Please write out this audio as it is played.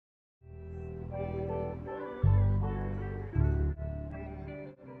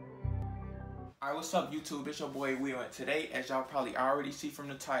Alright, what's up YouTube? It's your boy Will, and today, as y'all probably already see from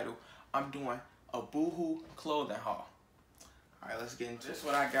the title, I'm doing a Boohoo clothing haul. Alright, let's get into this.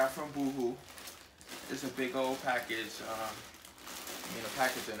 What I got from Boohoo. It's a big old package. The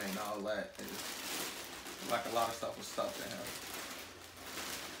packaging ain't all that. It's like a lot of stuff was stuffed in here.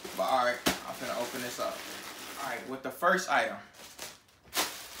 But alright, I'm finna open this up. Alright, with the first item.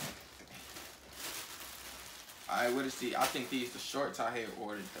 Alright, what is the? I think these the shorts I had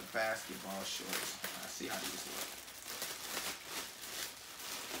ordered, the basketball shorts. Let's see how these look.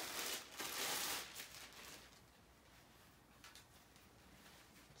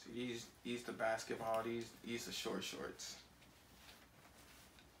 See, these the basketball, these the short shorts.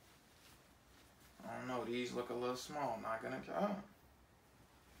 I don't know, these look a little small, not gonna count.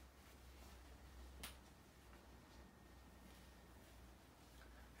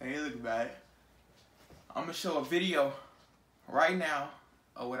 Hey, look bad. I'm gonna show a video right now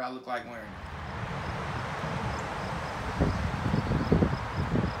of what I look like wearing it.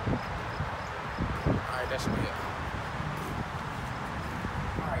 Alright, that's me.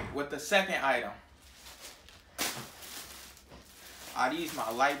 Alright, with the second item. These my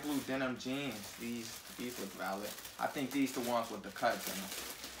light blue denim jeans. These look valid. I think these the ones with the cuts in them.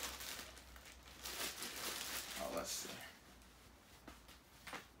 Oh, let's see.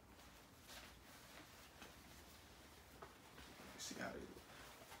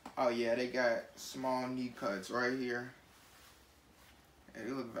 Oh yeah, they got small knee cuts right here. Yeah,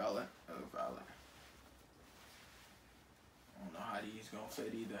 they look valid. They look valid. I don't know how these gonna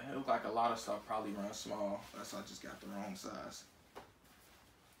fit either. It look like a lot of stuff probably runs small. That's why I just got the wrong size.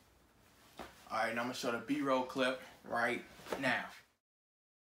 Alright, now I'm gonna show the B-roll clip right now.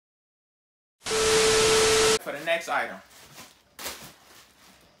 For the next item.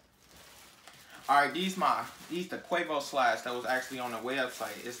 Alright, these the Quavo slides that was actually on the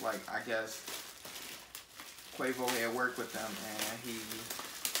website. It's like, I guess Quavo had worked with them and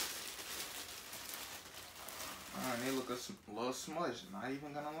they look a little smudged, not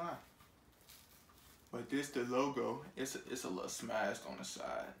even gonna lie. But this the logo, it's a little smashed on the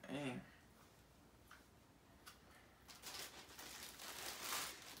side. Dang.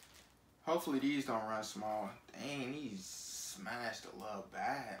 Hopefully these don't run small. Dang, these smashed a little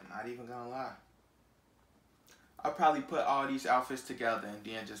bad, not even gonna lie. I'll probably put all these outfits together and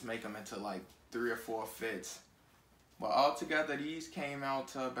then just make them into like 3 or 4 fits. But all together, these came out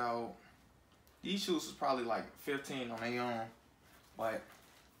to about, these shoes was probably like 15 on their own. But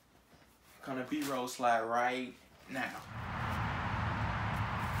gonna B-roll slide right now.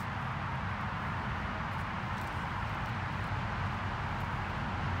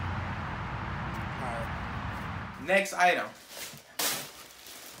 Alright. Next item.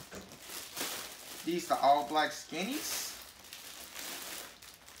 These the all black skinnies.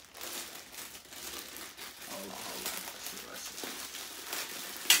 Hold on. Let's see.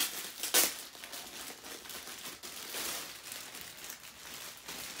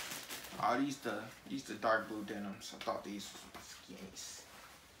 Oh, these the dark blue denims. I thought these were skinnies.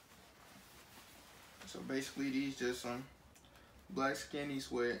 So basically these just some black skinnies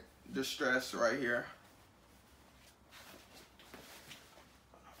with distress right here.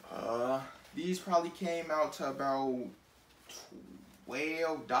 These probably came out to about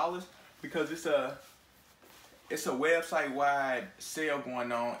 $12 because it's a website wide sale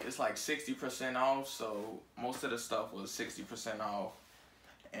going on. It's like 60% off, so most of the stuff was 60% off.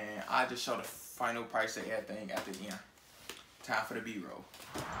 And I just show the final price of everything at the end. Time for the B-roll.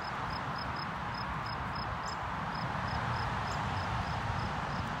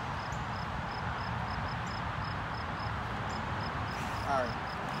 Alright.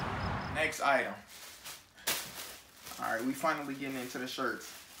 Next item. Alright, we finally getting into the shirts.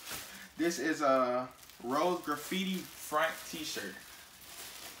 This is a Rose Graffiti front t-shirt.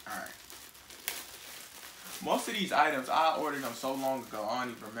 Alright. Most of these items, I ordered them so long ago, I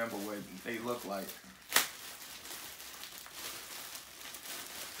don't even remember what they look like.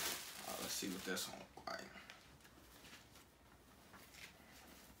 Let's see what this one looks like.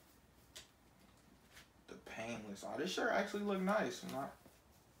 The painless. Oh, this shirt actually look nice.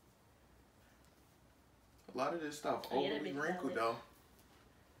 A lot of this stuff overly wrinkled though.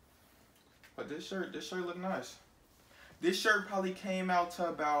 But this shirt look nice. This shirt probably came out to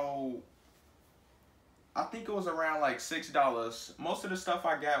about, I think it was around like $6. Most of the stuff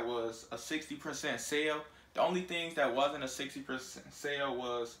I got was a 60% sale. The only things that wasn't a 60% sale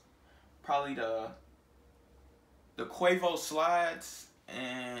was probably the Quavo slides,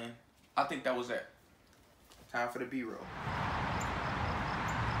 and I think that was it. Time for the B-roll.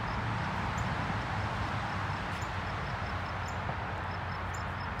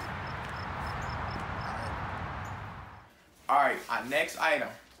 Alright, our next item.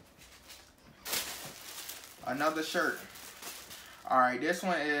 Another shirt. Alright, this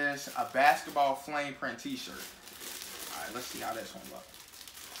one is a basketball flame print t-shirt. Alright, let's see how this one looks.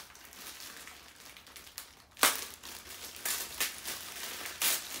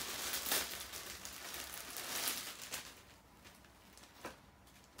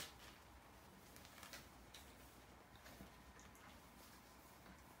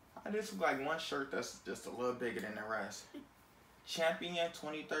 This is like one shirt that's just a little bigger than the rest. Champion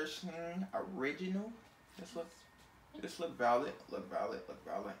 2013 original. This look valid. Look valid.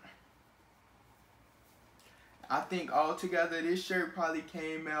 I think altogether this shirt probably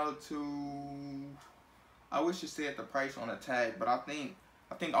came out to, I wish it said the price on the tag, but I think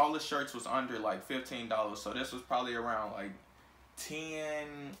all the shirts was under like $15. So this was probably around like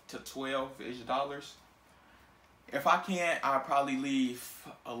 10 to 12-ish dollars. If I can, I'll probably leave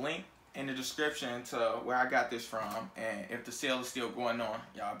a link in the description to where I got this from. And if the sale is still going on,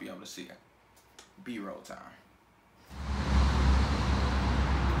 y'all be able to see it. B-roll time.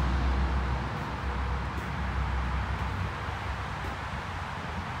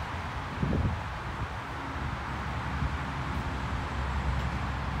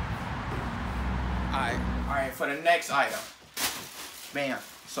 Alright, for the next item. Bam.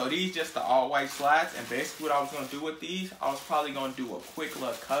 So these just the all white slides, and basically what I was gonna do with these, I was probably gonna do a quick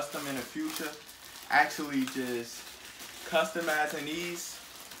little custom in the future. Actually just customizing these.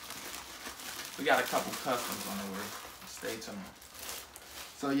 We got a couple customs on the way. Stay tuned.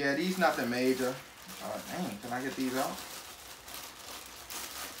 So yeah, these nothing major. Dang, can I get these out?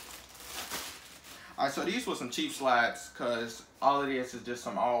 Alright, so these were some cheap slides, cause all of this is just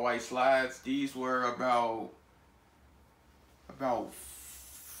some all white slides. These were about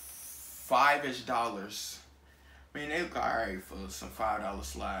 $5-ish. I mean, they look alright for some $5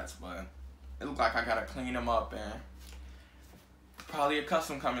 slides, but it look like I gotta clean them up, and probably a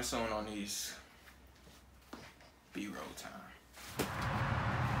custom coming soon on these. B-roll time.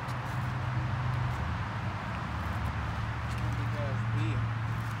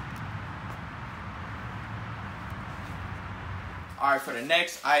 Alright, for the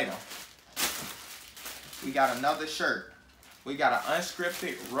next item, we got another shirt. We got an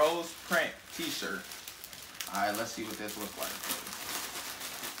unscripted rose print t-shirt. Alright, let's see what this looks like.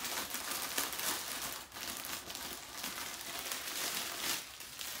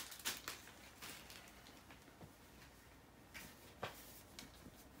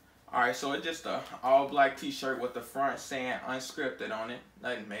 Alright, so it's just a all black t-shirt with the front saying unscripted on it.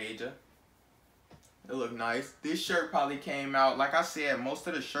 Nothing major. It looked nice. This shirt probably came out, like I said, most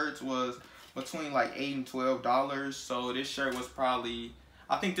of the shirts was between like $8 and $12. So this shirt was probably,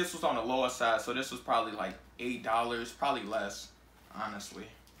 I think this was on the lower side, so this was probably like $8, probably less, honestly.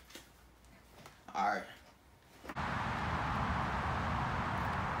 Alright.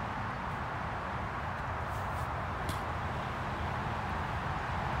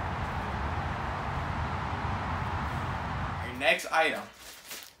 Next item.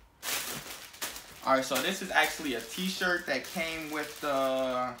 Alright, so this is actually a t-shirt that came with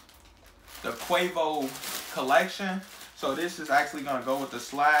the Quavo collection. So this is actually gonna go with the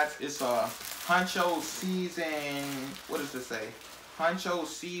slides. It's a Huncho season, what does it say? Huncho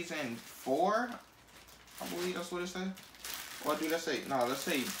season 4? I believe that's what it says. Or do that say? No, let's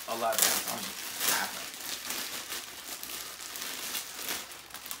say 11.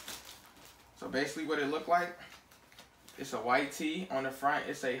 So basically what it looked like, it's a white tee. On the front,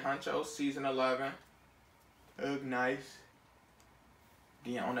 it's a Huncho season 11. It look nice.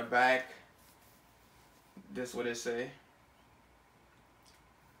 Then on the back, this what it say.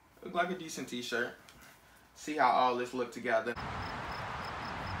 Look like a decent t-shirt. See how all this look together.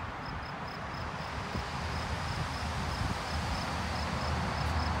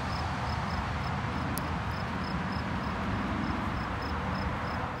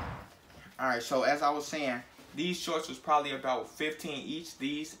 Alright, so as I was saying, these shorts was probably about 15 each,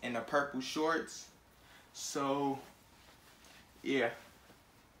 these and the purple shorts. So, yeah.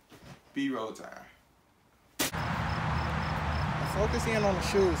 B-roll time. Focus in on the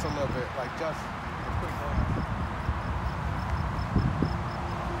shoes a little bit, like just a quick moment.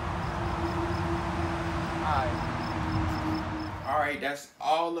 Alright, that's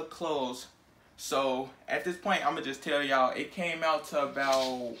all the clothes. So, at this point, I'm going to just tell y'all, it came out to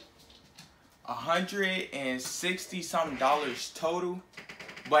about $160 something total,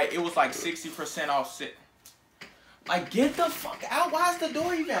 but it was like 60% off. Like, get the fuck out. Why is the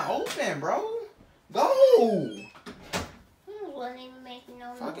door even open, bro? Go. Wasn't even making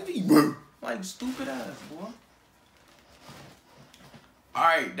no noise. Like stupid ass, boy.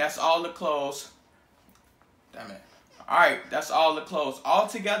 Alright, that's all the clothes. Damn it. Alright, that's all the clothes.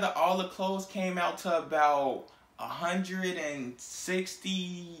 Altogether, all the clothes came out to about $160,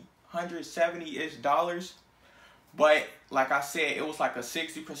 $170-ish dollars. But like I said, it was like a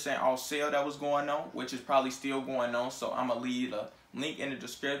 60% off sale that was going on, which is probably still going on. So I'm going to leave a link in the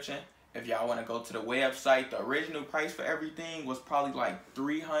description if y'all want to go to the website. The original price for everything was probably like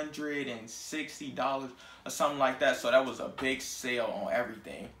 $360 or something like that. So that was a big sale on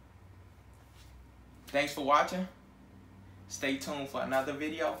everything. Thanks for watching. Stay tuned for another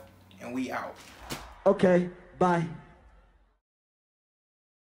video, and we out. Okay, bye.